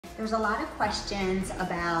There's a lot of questions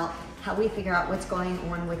about how we figure out what's going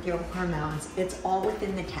on with your hormones. It's all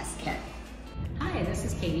within the test kit. Hi, this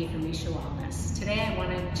is Katie from Misha Wellness. Today I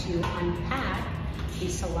wanted to unpack the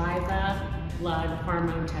saliva blood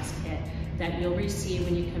hormone test kit that you'll receive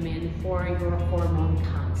when you come in for your hormone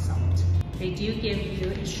consult. They do give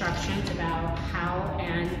you instructions about how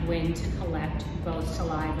and when to collect both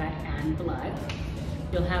saliva and blood.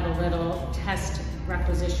 You'll have a little test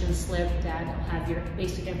requisition slip that will have your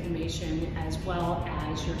basic information as well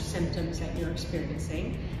as your symptoms that you're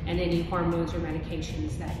experiencing and any hormones or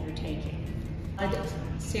medications that you're taking. A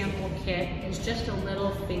sample kit is just a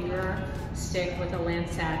little finger stick with a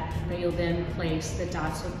lancet that you'll then place the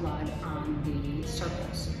dots of blood on the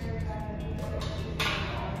circles.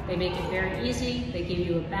 They make it very easy. They give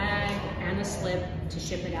you a bag and a slip to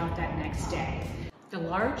ship it out that next day. The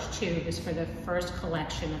large tube is for the first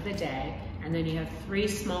collection of the day, and then you have 3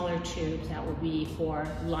 smaller tubes that will be for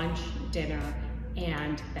lunch, dinner,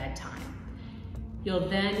 and bedtime. You'll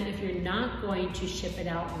then, if you're not going to ship it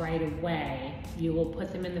out right away, you will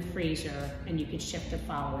put them in the freezer and you can ship the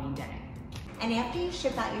following day. And after you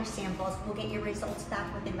ship out your samples, we'll get your results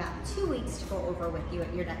back within about 2 weeks to go over with you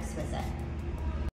at your next visit.